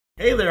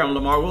Hey there, I'm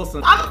Lamar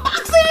Wilson.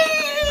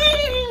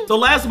 Unboxing! So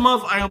last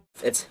month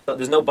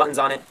there's no buttons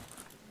on it.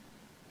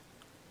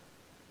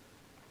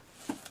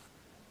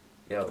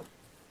 Yo.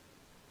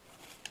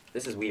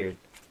 This is weird.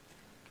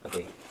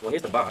 Okay, well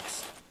here's the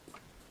box.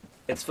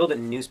 It's filled with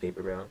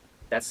newspaper, bro.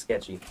 That's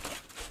sketchy.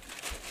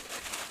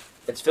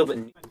 It's filled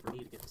with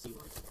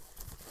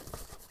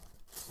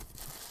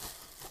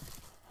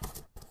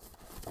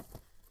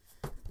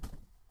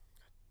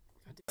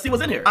see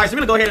what's in here. Alright, so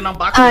we're gonna go ahead and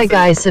unbox. Hi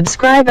guys,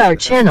 subscribe our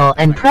channel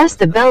and press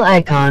the bell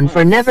icon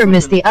for never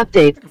miss the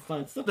update.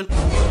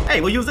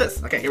 Hey, we'll use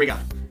this. Okay, here we go.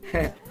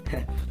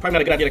 Probably not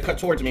a good idea to cut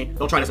towards me.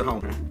 Don't try this at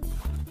home.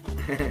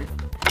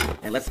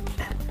 And let's...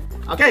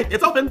 Okay,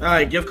 it's open.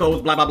 Alright, gift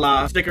codes, blah, blah,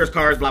 blah. Stickers,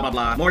 cards, blah, blah,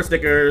 blah. More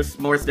stickers,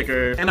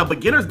 and a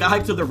beginner's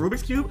guide to the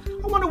Rubik's Cube.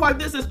 I wonder why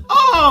this is...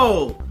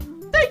 Oh!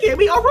 They gave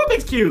me a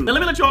Rubik's Cube. Now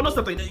let me let you all know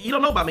something. You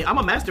don't know about me. I'm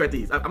a master at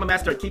these. I'm a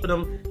master at keeping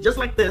them just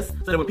like this,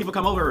 so that when people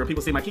come over and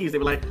people see my keys, they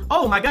be like,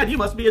 "Oh my God, you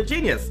must be a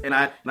genius." And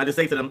I just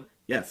say to them,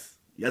 "Yes,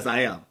 yes,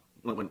 I am."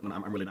 When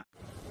I'm really not.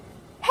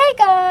 Hey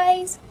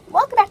guys,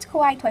 welcome back to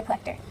Kawaii Toy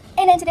Collector.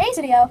 And in today's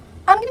video,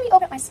 I'm going to be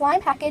opening my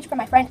slime package for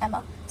my friend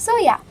Emma. So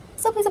yeah,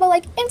 so please leave a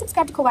like and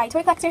subscribe to Kawaii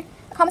Toy Collector.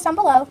 Comments down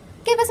below.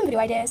 Give us some video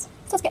ideas.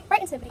 So let's get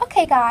right into the video.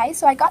 Okay guys,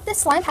 so I got this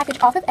slime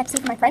package off of Etsy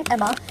for my friend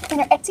Emma, and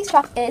her Etsy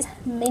shop is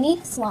Mini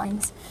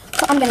Slimes.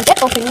 So I'm going to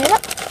get opening it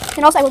up,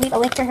 and also I will leave a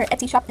link to her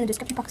Etsy shop in the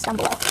description box down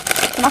below.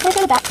 I'm not going to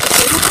go to the back,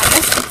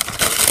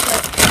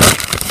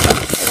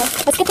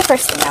 so let's get the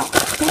first thing out.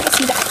 Let's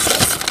see the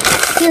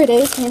extras. Here it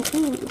is, and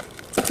ooh,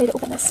 it's a way to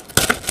open this.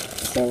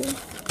 So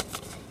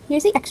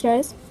here's the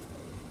extras.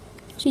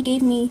 She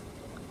gave me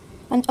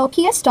an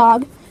LPS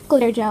dog,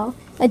 glitter gel,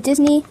 a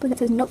Disney, I believe that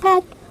says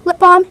notepad, lip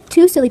balm,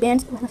 2 silly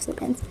bands, oh I love silly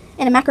bands,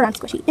 and a macaron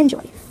squishy. Enjoy.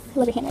 I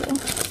love your handwriting.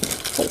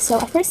 Okay, so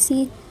I first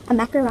see a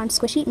macaron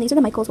squishy, and these are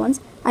the Michaels ones.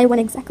 I went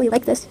exactly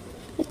like this.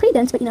 It's pretty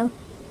dense, but you know,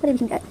 whatever you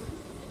can get.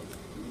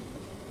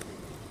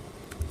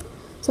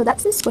 So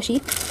that's the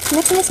squishy. The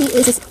next thing I see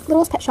is this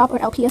Littlest Pet Shop or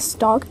LPS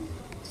dog.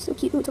 So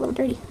cute. Ooh, it's a little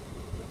dirty.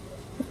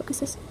 Focus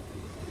this.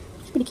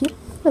 It's pretty cute.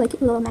 I like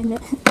it. A little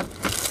magnet.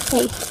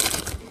 Hey.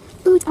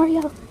 Ooh, it's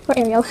Ariel. Or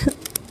Ariel.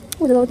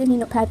 With a little Disney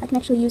notepad. I can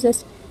actually use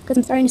this because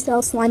I'm starting to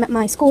sell slime at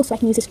my school, so I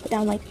can use this to put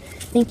down like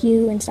thank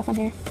you and stuff on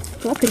here.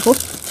 So that's pretty cool.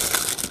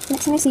 The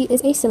next thing I see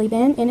is a silly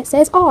band, and it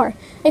says R.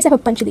 I used to have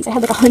a bunch of these. I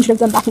had like 100 of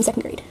them back in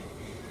 2nd grade.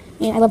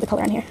 And I love the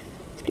color on here.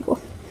 It's pretty cool.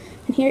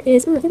 And here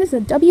is, ooh, I think this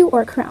is a W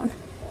or a crown.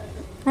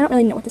 I don't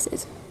really know what this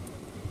is.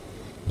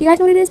 Do you guys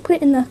know what it is? Put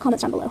it in the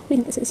comments down below. What do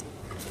you think this is?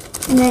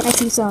 And then I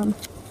see some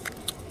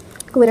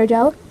glitter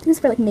gel. This is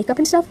for like makeup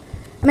and stuff.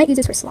 I might use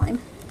this for slime.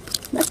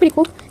 That's pretty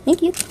cool.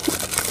 Thank you.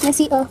 And I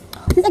see,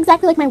 this is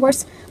exactly like my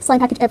worst slime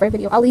package ever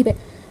video. I'll leave it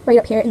right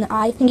up here in the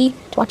eye thingy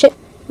to watch it.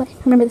 But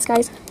remember this,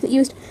 guys. Is it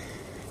used?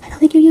 I don't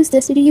think you used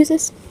this. Did you use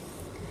this?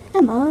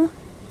 Emma?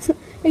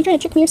 Are you trying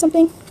to trick me or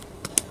something?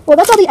 Well,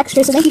 that's all the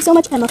extras, so thank you so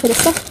much, Emma, for this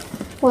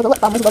stuff. Well, the lip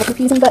balm was a little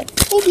confusing, but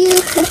thank you.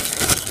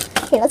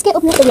 Okay, let's get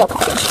opening up the real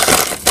package.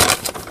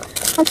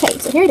 Okay,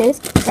 so here it is.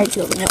 Sorry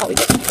to open it, all we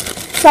get.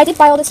 So I did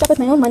buy all this stuff with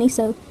my own money,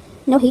 so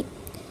no hate.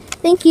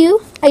 Thank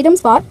you.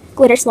 Items bought.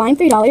 Glitter slime,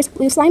 $3.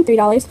 Blue slime,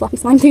 $3. Fluffy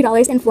slime,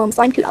 $3. And foam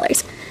slime,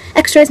 $2.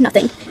 Extras,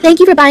 nothing. Thank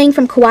you for buying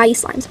from Kawaii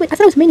Slimes. Wait, I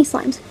thought it was Mini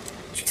Slimes.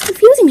 She's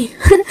confusing me.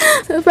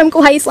 From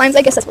Kawaii Slimes,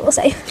 I guess that's what we'll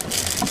say.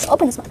 So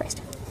open this one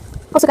first.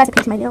 Also, guys, I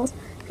painted my nails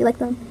if you like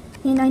them.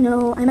 And I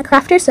know I'm a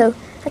crafter, so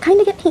I kind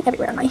of get paint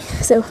everywhere on my,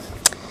 so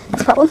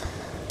that's a problem.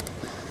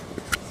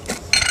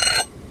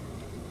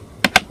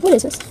 What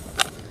is this? Is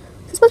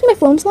this supposed to be my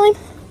foam slime?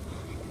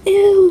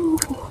 Ew.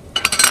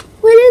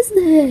 What is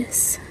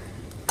this?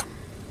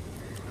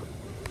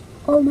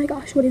 Oh my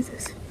gosh, what is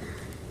this?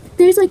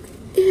 There's like,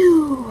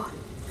 ew.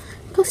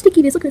 Look how sticky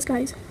it is. Look at this,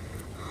 guys.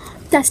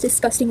 That's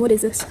disgusting. What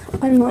is this? I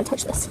don't even want to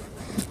touch this.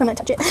 I'm going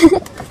to touch it.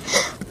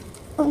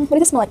 What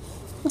does it smell like?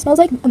 It smells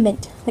like a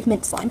mint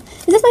slime.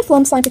 Is this my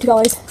foam slime for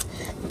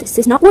 $2? This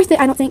is not worth it,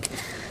 I don't think.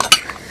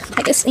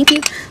 I guess, thank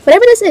you.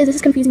 Whatever this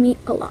is confusing me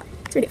a lot.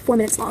 It's already 4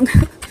 minutes long.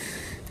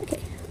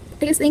 Okay.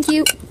 I guess thank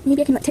you.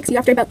 Maybe I can text you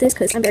after about this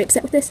because I'm very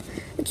upset with this.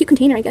 A cute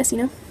container, I guess, you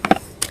know.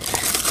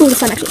 Ooh, this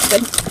slime actually looks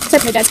good.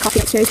 Except for my dad's coffee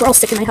upstairs. We're all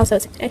sick in my house, so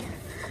it's sick today.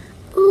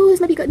 Ooh,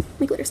 this might be good.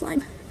 My glitter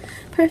slime.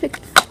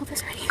 Perfect. I love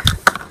this already.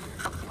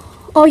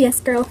 Oh yes,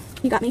 girl.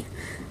 You got me.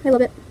 I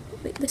love it.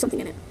 Wait, there's something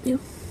in it. Ew.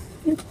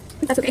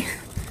 That's okay.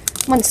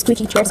 I'm on a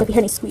squeaky chair, so if you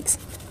hear any squeaks,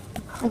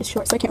 I'm just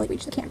short, so I can't really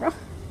reach the camera.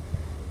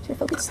 Try to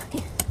focus.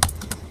 Okay.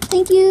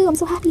 Thank you. I'm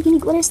so happy you gave me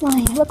glitter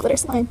slime. I love glitter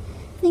slime.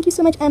 Thank you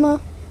so much,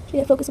 Emma. Try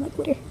to focus on my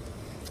glitter.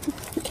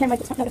 The camera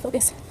does not know how to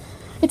focus.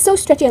 It's so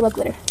stretchy. I love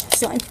glitter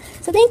slime.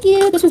 So thank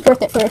you. This was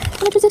worth it for,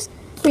 how much was this?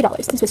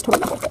 $3. This was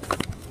totally worth it.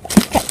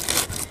 Okay.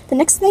 The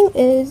next thing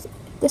is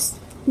this.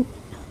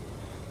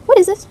 What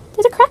is this?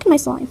 There's a crack in my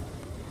slime.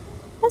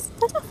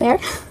 That's not fair.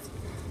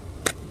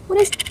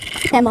 What is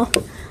Emma?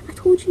 I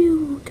told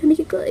you to make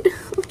it good.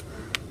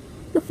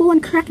 The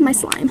full-on crack in my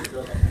slime.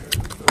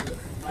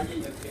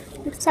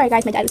 Sorry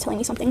guys, my dad was telling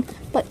me something,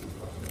 but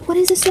what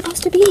is this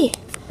supposed to be?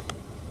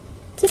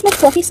 Is this my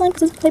fluffy slime?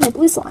 Because this is my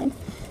blue slime.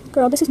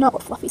 Girl, this is not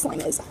what fluffy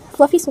slime is.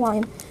 Fluffy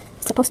slime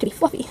is supposed to be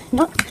fluffy,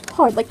 not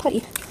hard like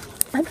putty.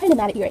 I'm kind of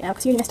mad at you right now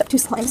because you already messed up 2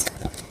 slimes.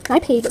 And I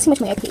paid, let's see how much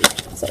money I paid.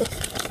 So,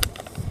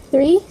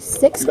 3,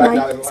 6,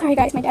 9. Sorry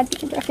guys, my dad's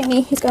interrupting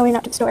me. He's going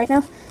out to the store right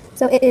now.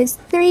 So it is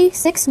 3,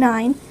 6,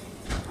 9,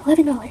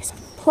 $11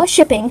 plus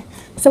shipping.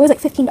 So it was like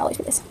 $15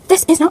 for this.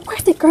 This is not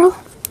worth it, girl.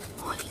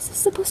 What is this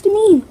supposed to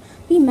mean?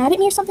 Are you mad at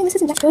me or something? This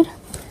isn't that good.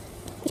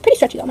 It's pretty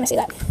stretchy though, I'm gonna say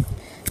that.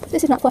 But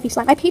this is not fluffy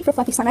slime. I paid for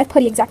fluffy slime. I have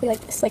putty exactly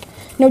like this. Like,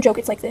 no joke,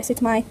 it's like this.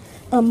 It's my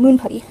moon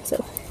putty.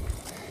 So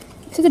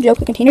this is a joke.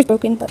 The container's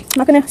broken, but I'm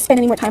not gonna spend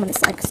any more time on this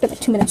slime because it's been like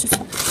 2 minutes just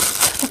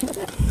talking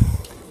about that.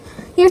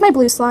 Here's my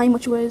blue slime,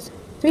 which was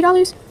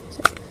 $3.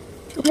 So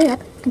open it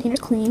up. Container's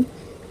clean.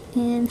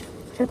 And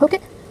should I poke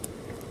it?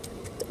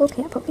 It's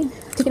okay at poking.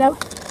 Take it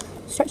out.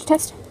 Stretch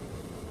test.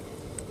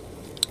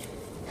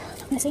 I'm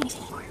not gonna say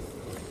anything anymore.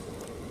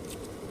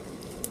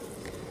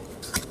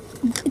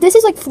 This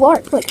is like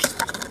floor. Like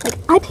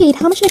I paid.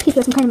 How much did I pay for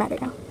this? I'm kind of mad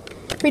right now.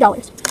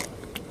 $3.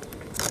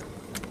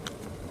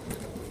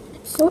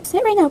 I'm so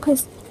upset right now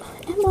because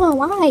Emma,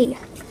 why?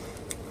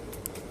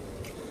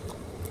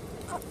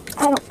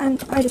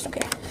 I just don't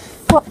care.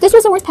 Well, this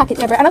was the worst package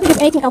ever. I don't think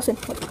there's anything else in.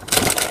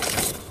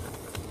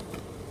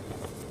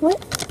 What?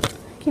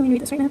 I can't even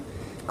read this right now.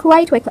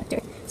 Kawaii Toy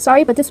Collector.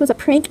 Sorry, but this was a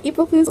prank.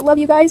 April Fools, I love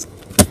you guys.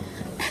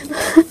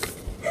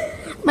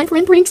 My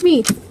friend pranked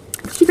me.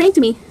 She pranked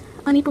me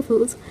on April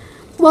Fools.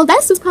 Well,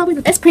 this was probably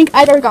the best prank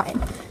I've ever gotten.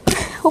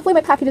 Hopefully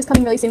my package is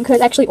coming really soon because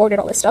I actually ordered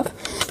all this stuff.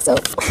 So,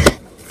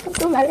 I'm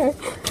so mad at her.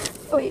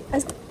 Oh wait,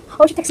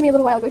 she texted me a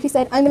little while ago. She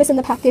said, I'm going to send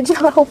the package.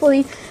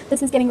 Hopefully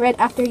this is getting read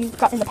after you've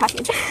gotten the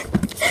package.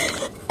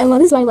 Emma,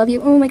 this is why I love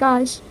you. Oh my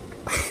gosh.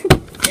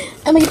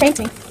 Emma, you pranked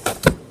me.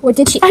 Or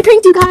did she? I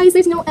pranked you guys.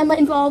 There's no Emma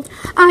involved.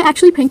 I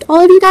actually pranked all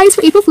of you guys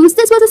for April Fools.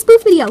 This was a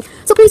spoof video.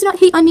 So please do not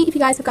hate on me if you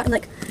guys have gotten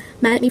like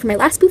mad at me for my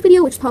last spoof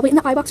video, which is probably in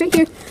the I box right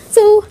here.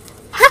 So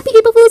happy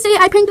April Fools Day.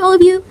 I pranked all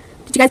of you.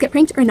 Did you guys get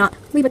pranked or not?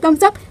 Leave a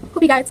thumbs up.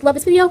 Hope you guys love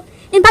this video.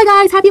 And bye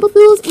guys. Happy April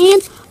Fools.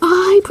 And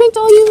I pranked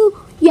all you.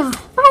 Yeah.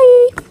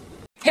 Bye.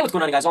 Hey, what's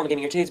going on, guys? Alden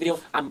Gaming here. Today's video,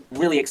 I'm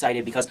really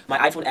excited because my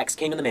iPhone X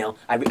came in the mail.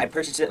 I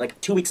purchased it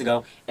like 2 weeks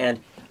ago, and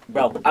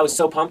bro, I was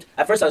so pumped.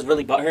 At first, I was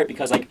really butthurt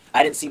because like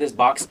I didn't see this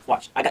box.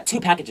 Watch, I got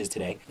 2 packages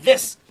today.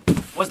 This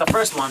was the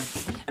first one,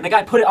 and the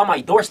guy put it on my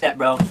doorstep,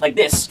 bro, like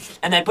this,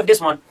 and then put this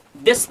one.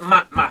 This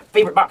my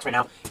favorite box right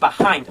now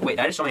behind. Wait, did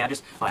I just show me? It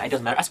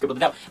doesn't matter. I scribbled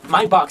it out.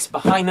 My box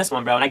behind this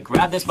one, bro, and I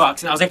grabbed this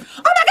box, and I was like,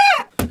 oh my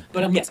god!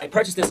 But yes, I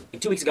purchased this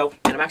like 2 weeks ago,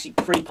 and I'm actually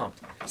pretty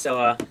pumped.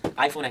 So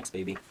iPhone X,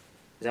 baby.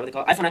 Is that what they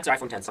call it? iPhone X or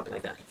iPhone 10, something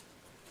like that.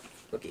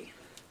 Okay.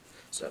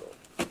 So,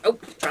 oh,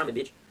 try me,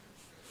 bitch.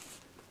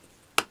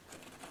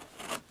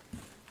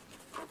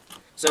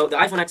 So the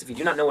iPhone X, if you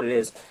do not know what it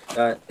is,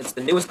 it's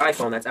the newest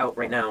iPhone that's out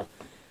right now.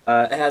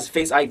 It has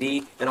Face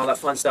ID and all that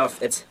fun stuff.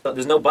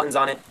 There's no buttons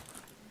on it.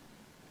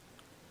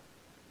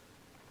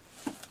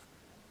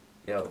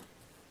 Yo,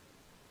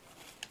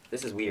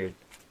 this is weird.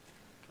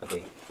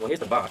 Okay, well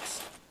here's the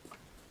box.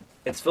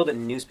 It's filled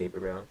in newspaper,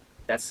 bro.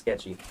 That's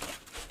sketchy.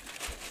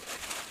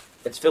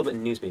 It's filled with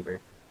newspaper.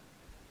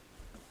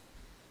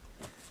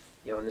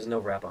 Yo, and there's no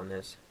wrap on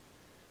this.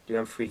 Dude,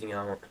 I'm freaking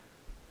out.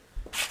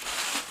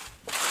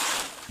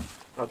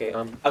 Okay,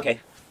 okay.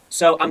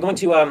 So I'm going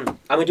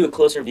to do a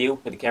closer view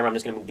with the camera. I'm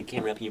just gonna move the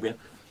camera up here.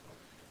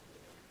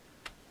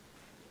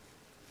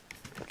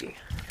 Okay.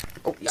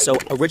 Oh, so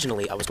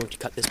originally I was going to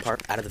cut this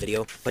part out of the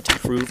video, but to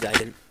prove that I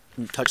didn't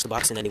touch the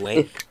box in any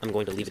way, I'm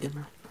going to leave it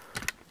in.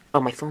 Oh,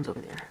 my phone's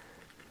over there.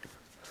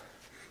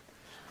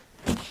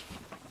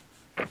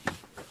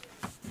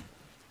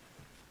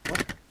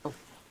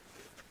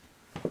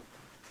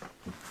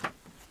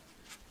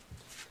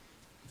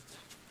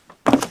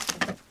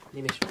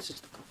 Maybe I should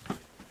just...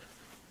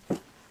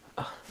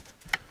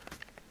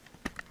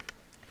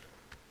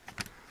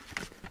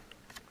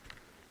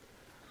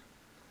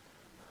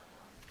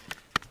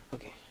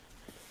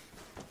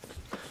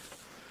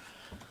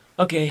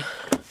 Okay.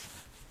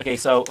 Okay,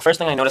 so first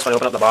thing I noticed when I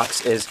opened up the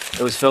box is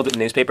it was filled with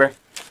newspaper.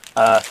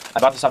 I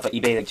bought this off of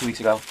eBay like 2 weeks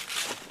ago,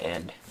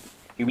 and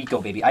here we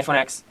go, baby. iPhone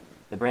X,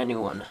 the brand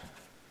new one.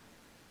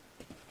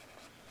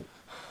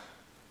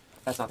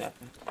 That's not that.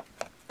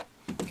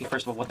 Okay,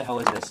 first of all, what the hell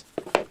is this?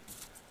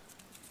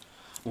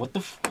 What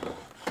the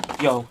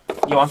Yo,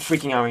 I'm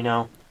freaking out right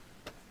now.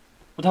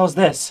 What the hell is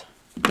this?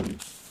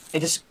 It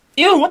just...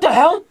 Ew, what the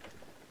hell?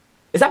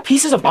 Is that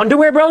pieces of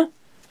underwear, bro?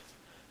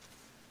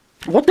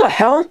 What the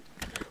hell?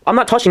 I'm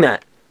not touching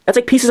that. That's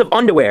like pieces of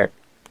underwear.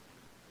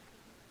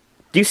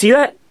 Do you see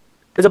that?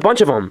 There's a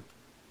bunch of them.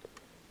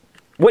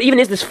 What even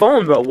is this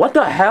phone, bro? What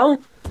the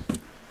hell?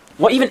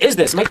 What even is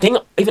this? My thing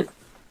even...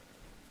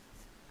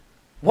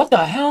 What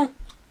the hell?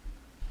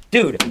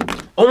 Dude.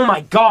 Oh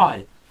my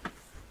god.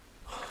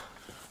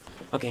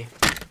 Okay.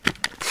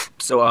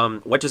 So,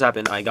 what just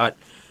happened? I got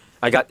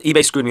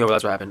eBay screwed me over,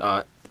 that's what happened.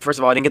 First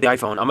of all, I didn't get the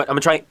iPhone. I'm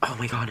gonna try, oh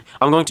my god.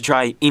 I'm going to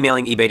try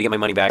emailing eBay to get my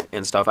money back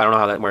and stuff. I don't know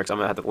how that works. I'm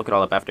gonna have to look it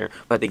all up after.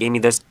 But they gave me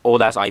this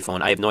old-ass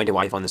iPhone. I have no idea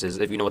what iPhone this is.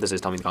 If you know what this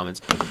is, tell me in the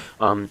comments.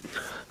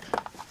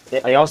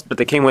 But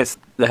they came with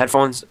the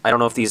headphones. I don't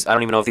know if these. I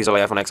don't even know if these are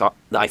the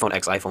iPhone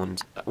X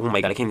iPhones. Oh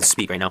my god, I can't even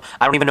speak right now.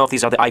 I don't even know if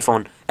these are the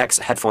iPhone X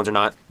headphones or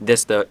not.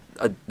 This the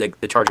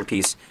charger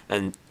piece,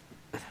 and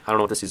I don't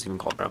know what this is even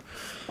called, bro.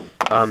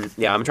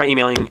 Yeah, I'm trying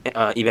emailing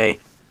eBay,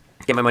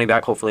 get my money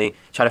back. Hopefully,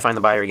 try to find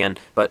the buyer again.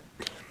 But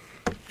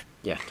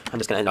yeah, I'm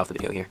just gonna end off the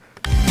video here.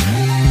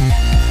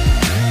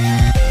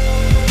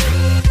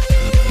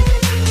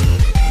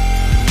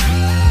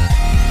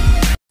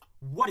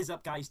 What is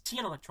up, guys?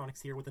 TN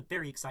Electronics here with a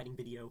very exciting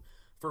video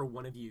for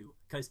one of you,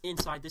 because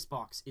inside this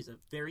box is a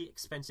very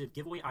expensive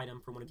giveaway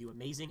item for one of you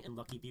amazing and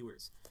lucky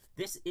viewers.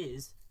 This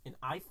is an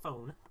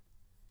iPhone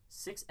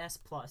 6s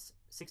Plus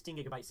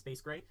 16GB Space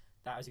Gray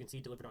that, as you can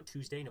see, delivered on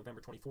Tuesday, November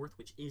 24th,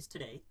 which is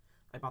today.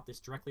 I bought this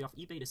directly off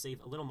eBay to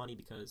save a little money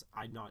because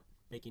I'm not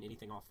making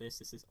anything off this.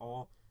 This is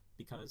all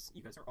because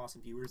you guys are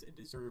awesome viewers and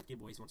deserve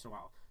giveaways once in a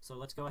while. So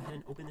let's go ahead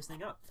and open this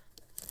thing up.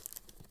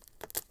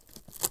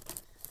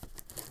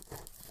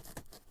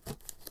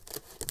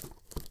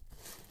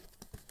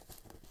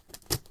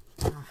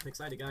 I'm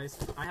excited, guys.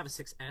 I have a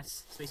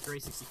 6S Space Gray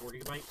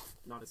 64GB,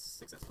 not a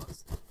 6S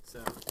Plus.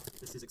 So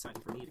this is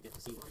exciting for me to get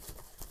to see one.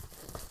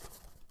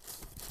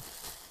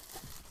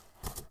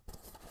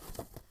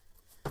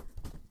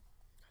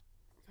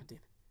 God damn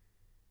it.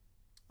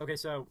 Okay,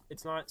 so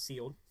it's not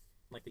sealed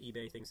like the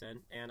eBay thing said,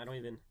 and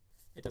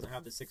it doesn't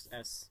have the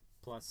 6S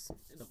Plus.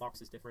 The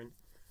box is different.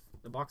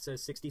 The box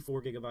says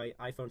 64GB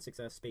iPhone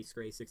 6S Space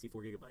Gray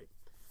 64GB.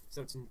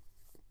 So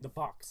the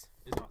box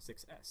is not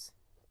 6S.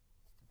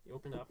 You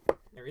open up,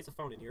 there is a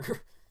phone in here,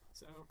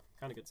 so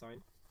kind of good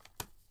sign.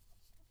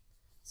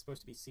 It's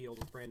supposed to be sealed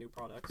with brand new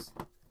products.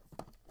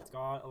 It's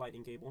got a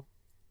lightning cable,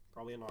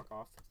 probably a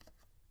knockoff.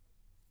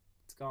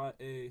 It's got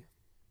a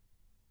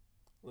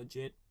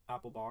legit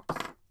Apple box.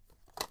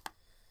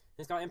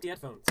 It's got empty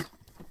headphones.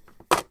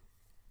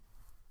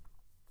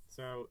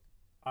 So,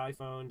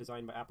 iPhone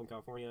designed by Apple in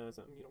California,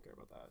 so you don't care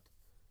about that.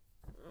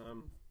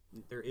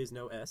 There is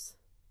no S.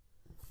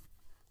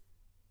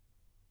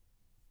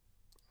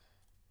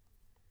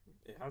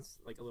 It has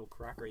like a little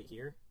crack right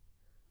here,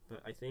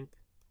 but I think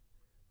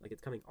like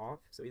it's coming off,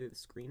 so either the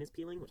screen is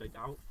peeling, which I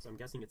doubt, so I'm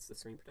guessing it's the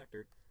screen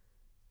protector.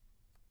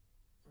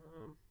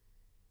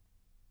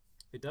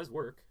 It does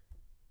work.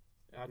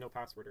 It had no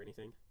password or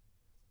anything.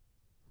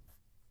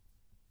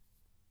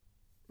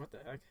 What the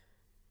heck?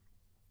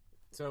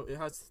 So it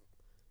has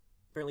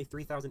apparently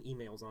 3,000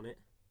 emails on it.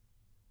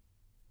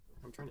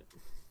 I'm trying to...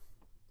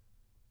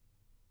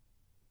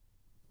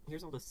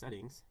 Here's all the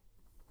settings.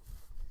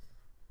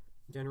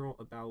 General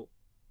about.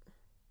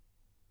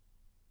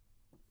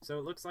 So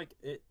it looks like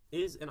it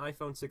is an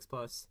iPhone 6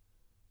 Plus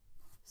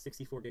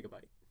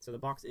 64GB. So the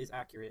box is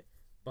accurate,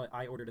 but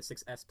I ordered a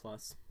 6S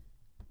Plus.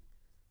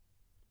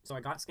 So I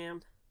got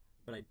scammed,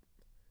 but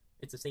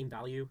it's the same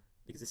value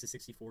because this is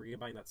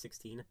 64GB and that's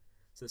 16.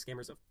 So the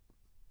scammer's a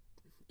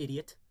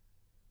idiot.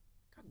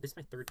 God, this is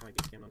my third time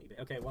being scammed on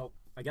eBay. Okay, well,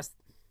 I guess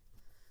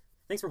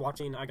thanks for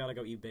watching. I gotta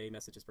go eBay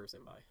message this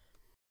person. Bye.